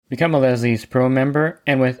Become a Leslie's Pro member,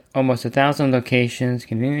 and with almost 1,000 locations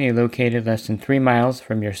conveniently located less than 3 miles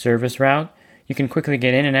from your service route, you can quickly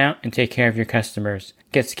get in and out and take care of your customers.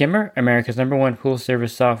 Get Skimmer, America's #1 pool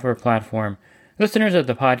service software platform. Listeners of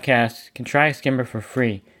the podcast can try Skimmer for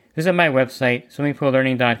free. Visit my website,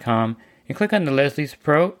 swimmingpoollearning.com, and click on the Leslie's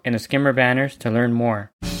Pro and the Skimmer banners to learn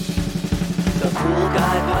more. The Pool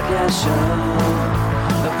Guy Podcast Show.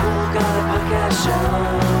 The Pool Guy Podcast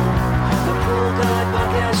Show. The Pool Guy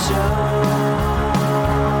Podcast Show.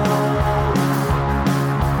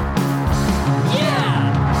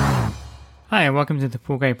 Yeah! Hi, and welcome to the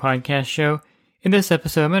Pool Guy Podcast Show. In this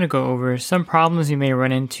episode, I'm going to go over some problems you may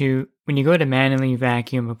run into when you go to manually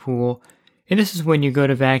vacuum a pool. And this is when you go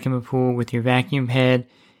to vacuum a pool with your vacuum head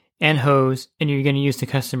and hose, and you're going to use the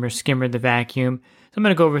customer skimmer to vacuum. So I'm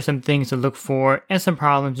going to go over some things to look for and some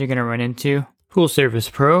problems you're going to run into. Pool Service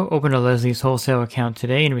Pro. Open a Leslie's wholesale account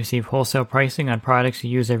today and receive wholesale pricing on products you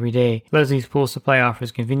use every day. Leslie's Pool Supply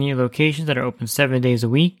offers convenient locations that are open 7 days a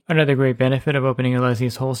week. Another great benefit of opening a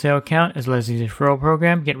Leslie's wholesale account is Leslie's referral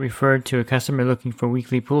program. Get referred to a customer looking for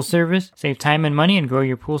weekly pool service. Save time and money and grow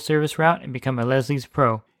your pool service route and become a Leslie's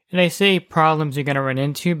Pro. And I say problems you're going to run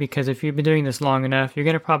into because if you've been doing this long enough, you're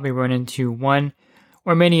going to probably run into one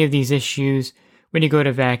or many of these issues when you go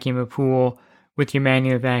to vacuum a pool with your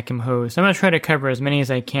manual vacuum hose. I'm going to try to cover as many as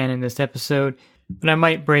I can in this episode, but I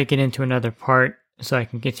might break it into another part so I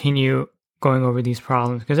can continue going over these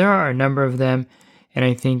problems because there are a number of them, and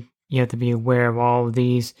I think you have to be aware of all of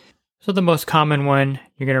these. So the most common one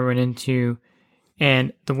you're going to run into,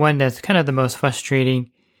 and the one that's kind of the most frustrating,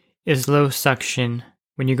 is low suction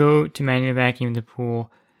when you go to manually vacuum the pool.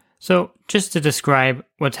 So just to describe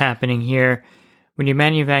what's happening here, when you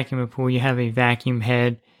manually vacuum a pool, you have a vacuum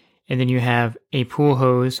head, and then you have a pool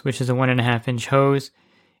hose, which is a 1.5-inch hose,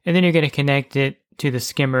 and then you're going to connect it to the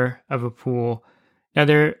skimmer of a pool. Now,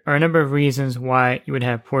 there are a number of reasons why you would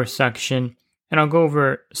have poor suction, and I'll go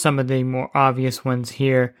over some of the more obvious ones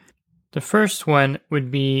here. The first one would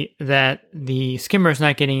be that the skimmer is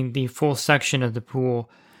not getting the full suction of the pool.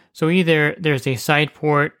 So either there's a side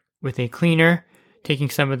port with a cleaner taking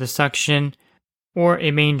some of the suction, or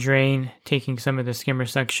a main drain taking some of the skimmer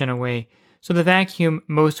suction away. So the vacuum,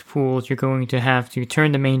 most pools, you're going to have to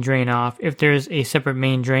turn the main drain off. If there's a separate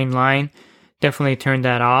main drain line, definitely turn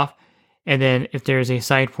that off. And then if there's a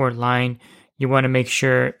side port line, you want to make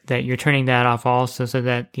sure that you're turning that off also so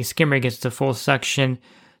that the skimmer gets the full suction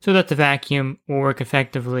so that the vacuum will work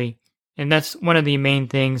effectively. And that's one of the main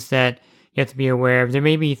things that you have to be aware of. There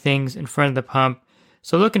may be things in front of the pump.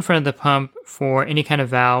 So look in front of the pump for any kind of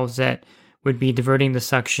valves that would be diverting the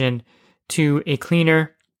suction to a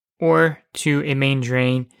cleaner or to a main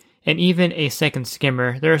drain, and even a second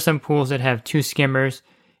skimmer. There are some pools that have 2 skimmers,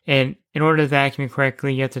 and in order to vacuum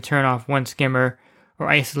correctly, you have to turn off one skimmer or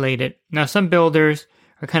isolate it. Now, some builders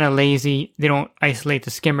are kind of lazy. They don't isolate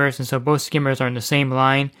the skimmers, and so both skimmers are in the same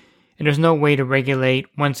line, and there's no way to regulate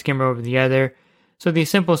one skimmer over the other. So the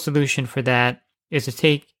simple solution for that is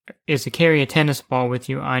to carry a tennis ball with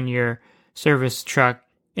you on your service truck.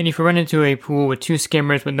 And if you run into a pool with 2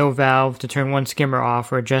 skimmers with no valve to turn one skimmer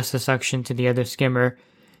off or adjust the suction to the other skimmer,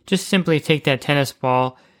 just simply take that tennis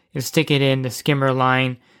ball and stick it in the skimmer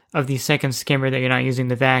line of the second skimmer that you're not using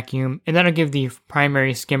the vacuum, and that'll give the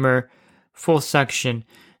primary skimmer full suction.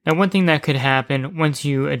 Now, one thing that could happen once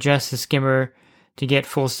you adjust the skimmer to get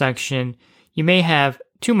full suction, you may have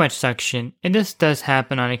too much suction, and this does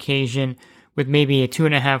happen on occasion with maybe a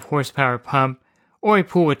 2.5 horsepower pump or a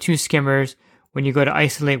pool with 2 skimmers. When you go to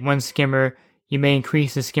isolate one skimmer, you may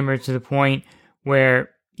increase the skimmer to the point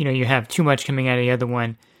where, you have too much coming out of the other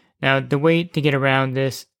one. Now, the way to get around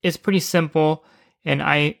this is pretty simple, and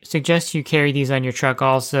I suggest you carry these on your truck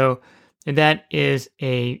also, and that is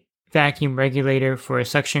a vacuum regulator for a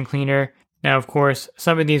suction cleaner. Now, of course,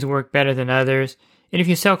 some of these work better than others, and if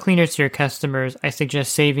you sell cleaners to your customers, I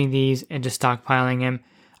suggest saving these and just stockpiling them.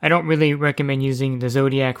 I don't really recommend using the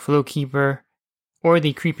Zodiac Flow Keeper or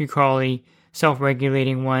the Creepy Crawly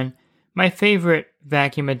self-regulating one. My favorite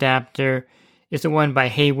vacuum adapter is the one by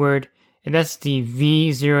Hayward, and that's the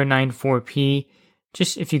V094P.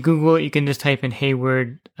 Just if you Google it, you can just type in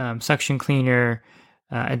Hayward suction cleaner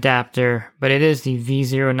adapter, but it is the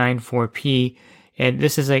V094P, and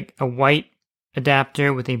this is like a white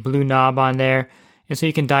adapter with a blue knob on there, and so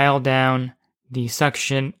you can dial down the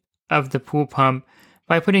suction of the pool pump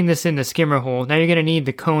by putting this in the skimmer hole. Now you're going to need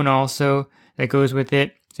the cone also that goes with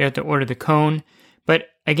it, so you have to order the cone. But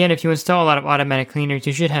again, if you install a lot of automatic cleaners,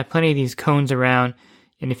 you should have plenty of these cones around,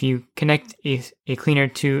 and if you connect a cleaner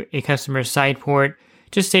to a customer's side port,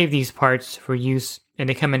 just save these parts for use, and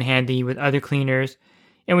they come in handy with other cleaners.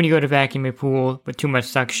 and when you go to vacuum a pool with too much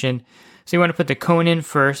suction. So you want to put the cone in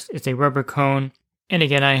first. It's a rubber cone. And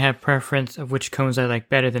again, I have preference of which cones I like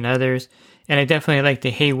better than others. And I definitely like the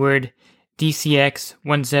Hayward DCX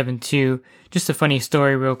 172. Just a funny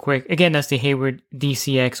story real quick. Again, that's the Hayward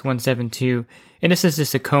DCX 172. And this is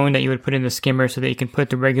just a cone that you would put in the skimmer so that you can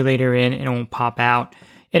put the regulator in and it won't pop out.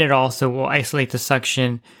 And it also will isolate the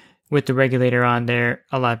suction with the regulator on there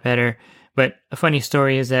a lot better. But a funny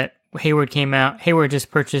story is that Hayward came out. Hayward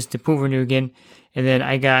just purchased the Pulvernugan, and then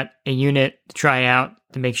I got a unit to try out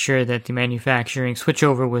to make sure that the manufacturing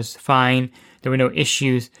switchover was fine. There were no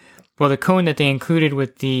issues. Well, the cone that they included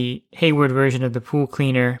with the Hayward version of the pool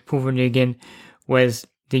cleaner, Pulvernugan, was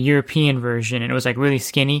the European version, and it was like really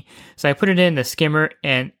skinny. So I put it in the skimmer,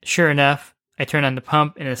 and sure enough, I turned on the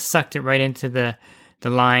pump, and it sucked it right into the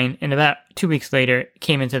line. And about 2 weeks later, it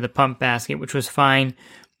came into the pump basket, which was fine.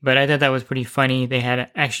 But I thought that was pretty funny. They had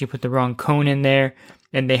actually put the wrong cone in there,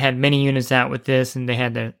 and they had many units out with this, and they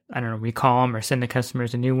had to, recall them or send the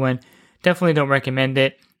customers a new one. Definitely don't recommend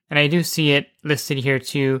it. And I do see it listed here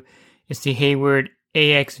too. It's the Hayward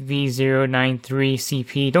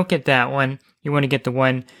AXV093CP. Don't get that one. You want to get the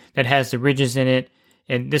one that has the ridges in it.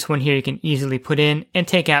 And this one here you can easily put in and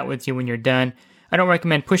take out with you when you're done. I don't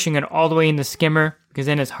recommend pushing it all the way in the skimmer because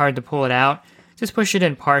then it's hard to pull it out. Just push it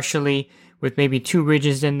in partially with maybe 2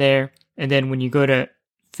 ridges in there. And then when you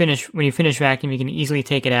finish vacuum, you can easily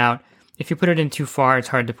take it out. If you put it in too far, it's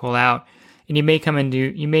hard to pull out. And you may come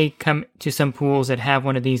to some pools that have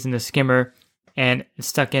one of these in the skimmer and it's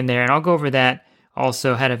stuck in there. And I'll go over that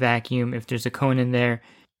also, how to vacuum if there's a cone in there,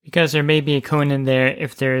 because there may be a cone in there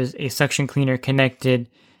if there's a suction cleaner connected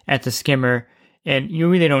at the skimmer. And you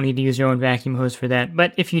really don't need to use your own vacuum hose for that.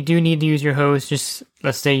 But if you do need to use your hose, just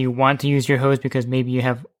let's say you want to use your hose because maybe you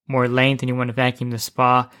have more length and you want to vacuum the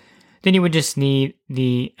spa, then you would just need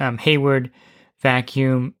the Hayward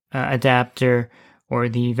vacuum adapter, or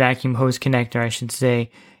the vacuum hose connector, I should say.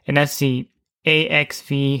 And that's the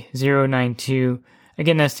AXV092.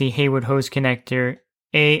 Again, that's the Hayward hose connector,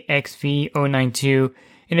 AXV092.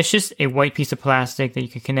 And it's just a white piece of plastic that you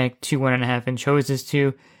can connect 2 1.5-inch hoses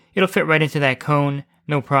to. It'll fit right into that cone,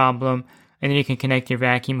 no problem. And then you can connect your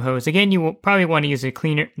vacuum hose. Again, you will probably want to use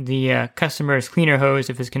the customer's cleaner hose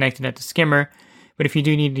if it's connected at the skimmer. But if you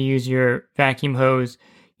do need to use your vacuum hose,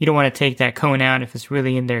 you don't want to take that cone out if it's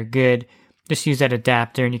really in there good. Just use that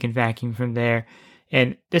adapter and you can vacuum from there.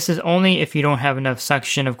 And this is only if you don't have enough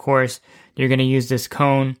suction, of course. You're going to use this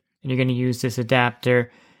cone and you're going to use this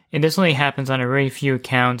adapter. And this only happens on a very few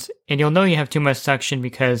accounts. And you'll know you have too much suction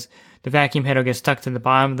because the vacuum head will get stuck to the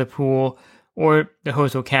bottom of the pool or the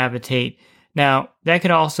hose will cavitate. Now, that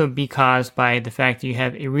could also be caused by the fact that you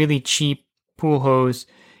have a really cheap pool hose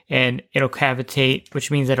and it'll cavitate,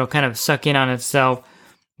 which means that it'll kind of suck in on itself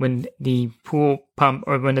when the pool pump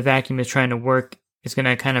or when the vacuum is trying to work. It's going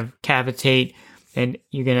to kind of cavitate and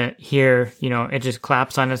you're going to hear, it just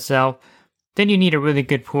claps on itself. Then you need a really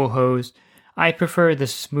good pool hose. I prefer the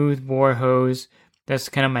smooth bore hose. That's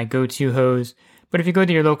kind of my go-to hose. But if you go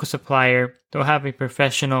to your local supplier, they'll have a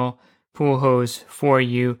professional pool hose for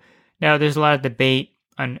you. Now, there's a lot of debate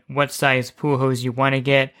on what size pool hose you want to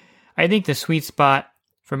get. I think the sweet spot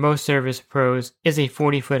for most service pros is a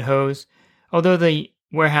 40-foot hose, although the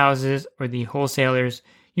warehouses or the wholesalers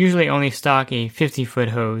usually only stock a 50-foot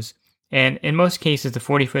hose. And in most cases, the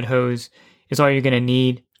 40-foot hose is all you're going to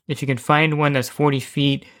need. If you can find one that's 40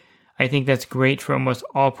 feet, I think that's great for almost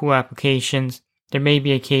all pool applications. There may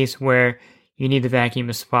be a case where you need to vacuum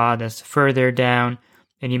a spa that's further down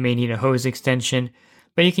and you may need a hose extension.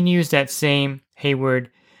 But you can use that same Hayward,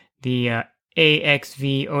 the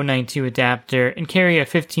AXV092 adapter, and carry a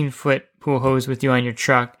 15-foot pool hose with you on your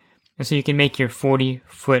truck. And so you can make your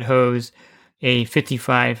 40-foot hose a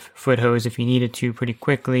 55-foot hose if you needed to pretty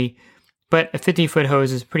quickly. But a 50-foot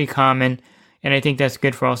hose is pretty common, and I think that's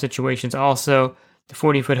good for all situations. Also, the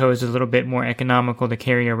 40-foot hose is a little bit more economical to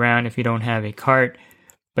carry around if you don't have a cart.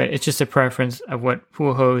 But it's just a preference of what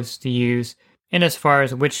pool hose to use. And as far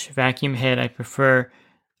as which vacuum head I prefer,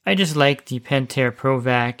 I just like the Pentair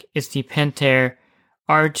ProVac. It's the Pentair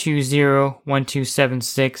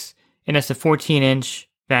R201276, and that's a 14-inch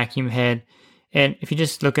vacuum head. And if you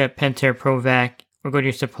just look at Pentair ProVac or go to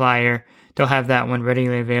your supplier, they'll have that one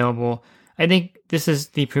readily available. I think this is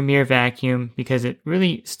the premier vacuum because it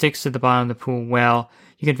really sticks to the bottom of the pool well.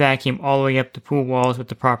 You can vacuum all the way up the pool walls with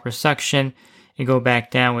the proper suction and go back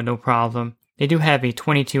down with no problem. They do have a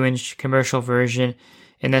 22-inch commercial version,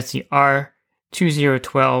 and that's the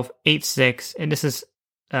R201286, and this is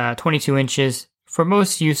 22 inches. For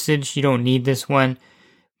most usage, you don't need this one,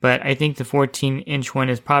 but I think the 14-inch one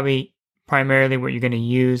is probably primarily what you're going to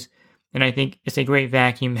use. and I think it's a great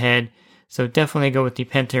vacuum head. So definitely go with the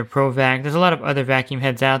Pentair Pro Vac. There's a lot of other vacuum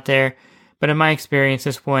heads out there, but in my experience,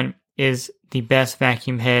 this one is the best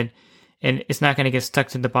vacuum head, and it's not going to get stuck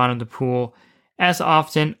to the bottom of the pool as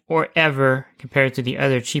often or ever compared to the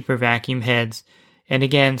other cheaper vacuum heads. And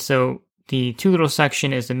again, so the too little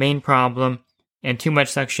suction is the main problem, and too much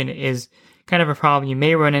suction is kind of a problem you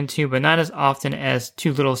may run into, but not as often as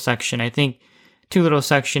too little suction. I think too little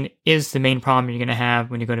suction is the main problem you're going to have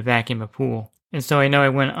when you go to vacuum a pool. And so I know I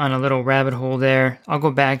went on a little rabbit hole there. I'll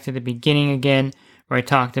go back to the beginning again where I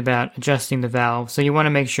talked about adjusting the valve. So you want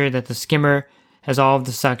to make sure that the skimmer has all of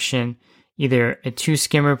the suction, either a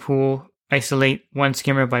 2-skimmer pool, isolate 1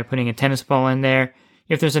 skimmer by putting a tennis ball in there.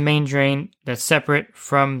 If there's a main drain that's separate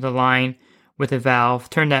from the line with a valve,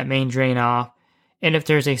 turn that main drain off. And if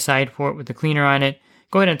there's a side port with a cleaner on it,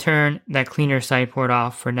 go ahead and turn that cleaner side port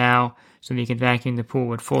off for now so that you can vacuum the pool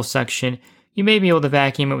with full suction. You may be able to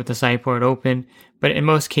vacuum it with the side port open, but in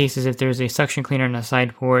most cases, if there's a suction cleaner on the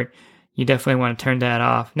side port, you definitely want to turn that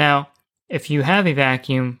off. Now, if you have a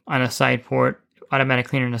vacuum on a side port, automatic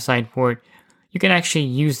cleaner on the side port, you can actually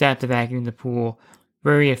use that to vacuum the pool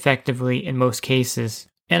very effectively in most cases.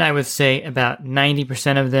 And I would say about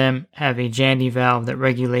 90% of them have a Jandy valve that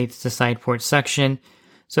regulates the side port suction.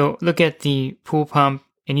 So look at the pool pump,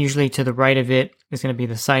 and usually to the right of it is going to be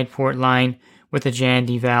the side port line with a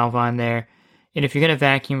Jandy valve on there. And if you're going to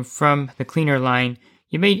vacuum from the cleaner line,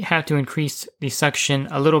 you may have to increase the suction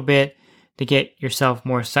a little bit to get yourself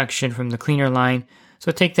more suction from the cleaner line.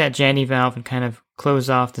 So take that Jandy valve and kind of close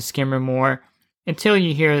off the skimmer more until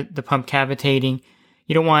you hear the pump cavitating.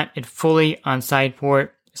 You don't want it fully on side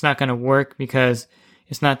port. It's not going to work because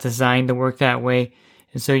it's not designed to work that way.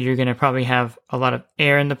 And so you're going to probably have a lot of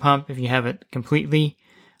air in the pump if you have it completely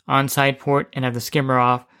on side port and have the skimmer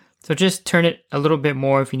off. So just turn it a little bit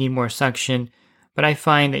more if you need more suction. But I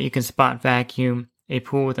find that you can spot vacuum a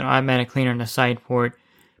pool with an automatic cleaner on the side port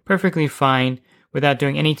perfectly fine without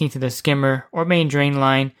doing anything to the skimmer or main drain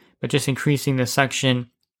line, but just increasing the suction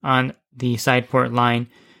on the side port line.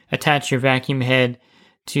 Attach your vacuum head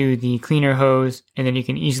to the cleaner hose, and then you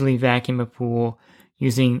can easily vacuum a pool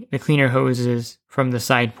using the cleaner hoses from the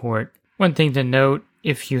side port. One thing to note,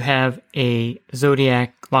 if you have a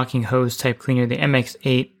Zodiac locking hose type cleaner, the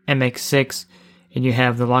MX8, MX6, and you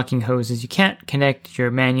have the locking hoses, you can't connect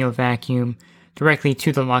your manual vacuum directly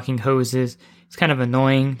to the locking hoses. It's kind of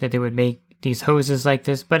annoying that they would make these hoses like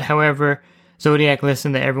this, but however, Zodiac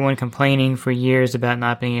listened to everyone complaining for years about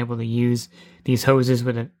not being able to use these hoses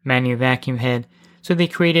with a manual vacuum head, so they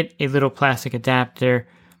created a little plastic adapter,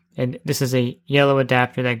 and this is a yellow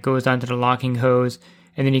adapter that goes onto the locking hose,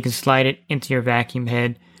 and then you can slide it into your vacuum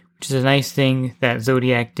head, which is a nice thing that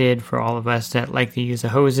Zodiac did for all of us that like to use the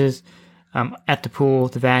hoses at the pool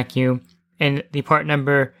to vacuum. And the part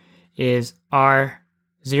number is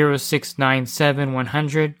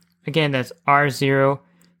R0697100. Again, that's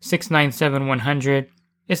R0697100.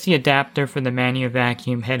 It's the adapter for the manual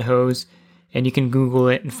vacuum head hose, and you can Google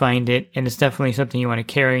it and find it, and it's definitely something you want to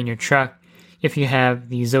carry in your truck if you have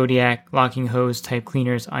the Zodiac locking hose type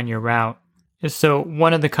cleaners on your route. So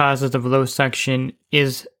one of the causes of low suction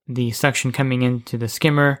is the suction coming into the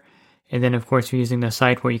skimmer, and then of course if you're using the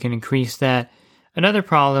side port you can increase that. Another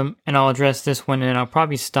problem, and I'll address this one and I'll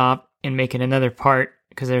probably stop and make it another part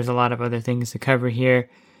because there's a lot of other things to cover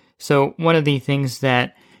here. So one of the things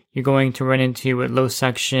that you're going to run into with low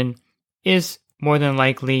suction is more than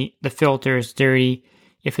likely the filter is dirty.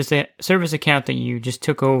 If it's a service account that you just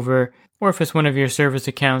took over, or if it's one of your service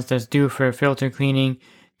accounts that's due for filter cleaning,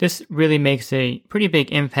 this really makes a pretty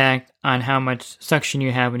big impact on how much suction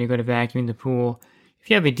you have when you go to vacuum the pool. If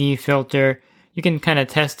you have a DE filter, you can kind of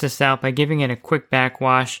test this out by giving it a quick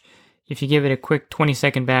backwash. If you give it a quick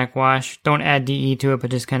 20-second backwash, don't add DE to it,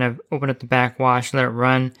 but just kind of open up the backwash, let it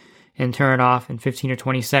run, and turn it off in 15 or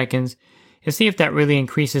 20 seconds. And see if that really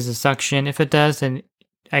increases the suction. If it does, then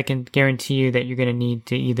I can guarantee you that you're going to need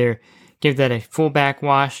to either give that a full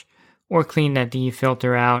backwash or clean that DE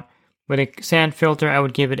filter out. With a sand filter, I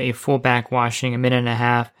would give it a full backwashing, 1.5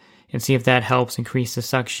 minutes, and see if that helps increase the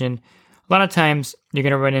suction. A lot of times, you're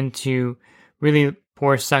going to run into really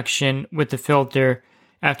poor suction with the filter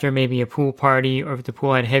after maybe a pool party, or if the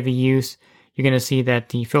pool had heavy use, you're going to see that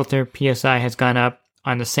the filter PSI has gone up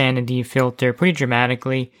on the sand and DE filter pretty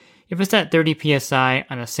dramatically. If it's at 30 PSI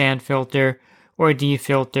on a sand filter or a DE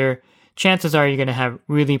filter, chances are you're going to have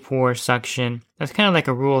really poor suction. That's kind of like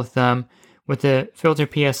a rule of thumb. With the filter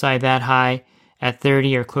PSI that high at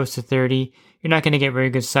 30 or close to 30, you're not going to get very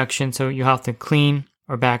good suction, so you'll have to clean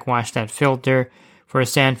or backwash that filter. For a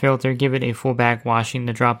sand filter, give it a full backwashing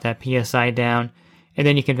to drop that PSI down, and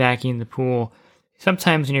then you can vacuum the pool.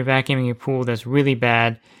 Sometimes when you're vacuuming a pool that's really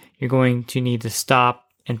bad, you're going to need to stop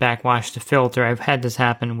and backwash the filter. I've had this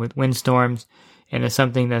happen with windstorms, and it's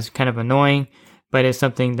something that's kind of annoying, but it's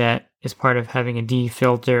something that is part of having a D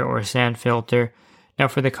filter or a sand filter. Now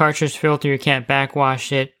for the cartridge filter, you can't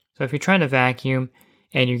backwash it. So if you're trying to vacuum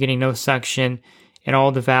and you're getting no suction and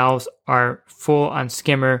all the valves are full on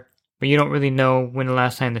skimmer, but you don't really know when the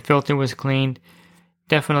last time the filter was cleaned,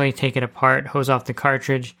 definitely take it apart, hose off the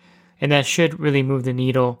cartridge, and that should really move the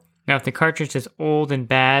needle. Now if the cartridge is old and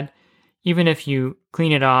bad, even if you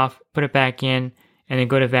clean it off, put it back in, and then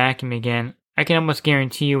go to vacuum again, I can almost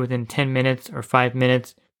guarantee you within 10 minutes or 5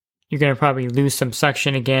 minutes, you're going to probably lose some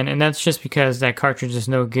suction again, and that's just because that cartridge is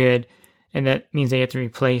no good, and that means they have to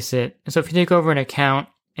replace it. And so if you take over an account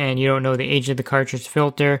and you don't know the age of the cartridge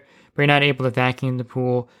filter, but you're not able to vacuum the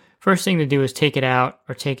pool, first thing to do is take it out,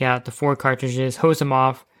 or take out the 4 cartridges, hose them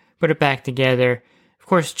off, put it back together. Of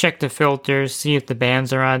course, check the filters, see if the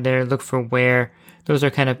bands are on there, look for wear. Those are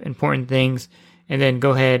kind of important things. And then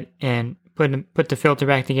go ahead and put the filter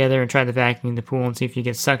back together and try to vacuum the pool and see if you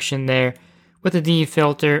get suction there. With the DE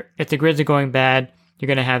filter, if the grids are going bad, you're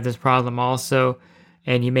going to have this problem also,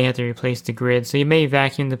 and you may have to replace the grid. So you may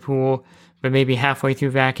vacuum the pool, but maybe halfway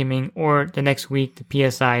through vacuuming or the next week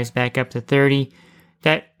the PSI is back up to 30.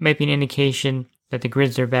 That might be an indication that the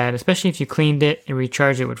grids are bad, especially if you cleaned it and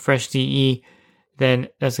recharged it with fresh DE, then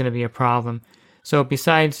that's going to be a problem. So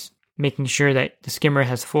besides making sure that the skimmer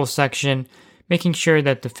has full suction, making sure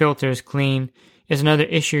that the filter is clean is another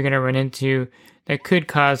issue you're going to run into that could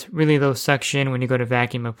cause really low suction when you go to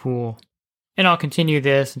vacuum a pool. And I'll continue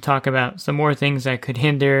this and talk about some more things that could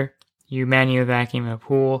hinder you manually vacuuming a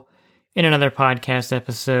pool in another podcast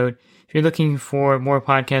episode. If you're looking for more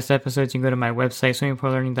podcast episodes, you can go to my website,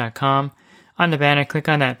 swimmingpoollearning.com. On the banner, click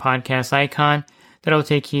on that podcast icon. That'll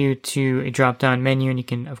take you to a drop-down menu, and you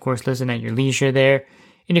can, of course, listen at your leisure there.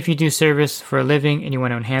 And if you do service for a living and you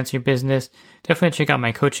want to enhance your business, definitely check out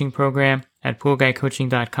my coaching program at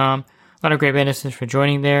poolguycoaching.com. A lot of great benefits for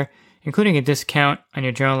joining there, including a discount on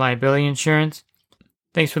your general liability insurance.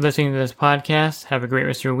 Thanks for listening to this podcast. Have a great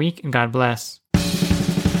rest of your week, and God bless.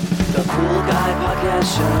 The Pool Guy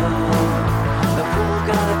Podcast Show. The Pool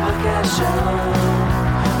Guy Podcast Show.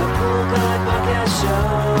 The Pool Guy Podcast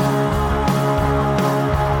Show.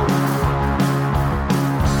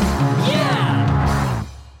 Yeah!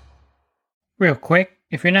 Real quick,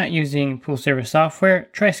 if you're not using pool service software,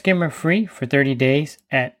 try Skimmer free for 30 days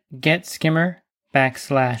at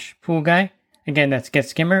getskimmer.com/poolguy. Again, that's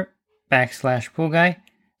getskimmer.com/poolguy.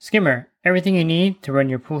 Skimmer, everything you need to run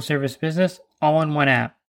your pool service business all in one app.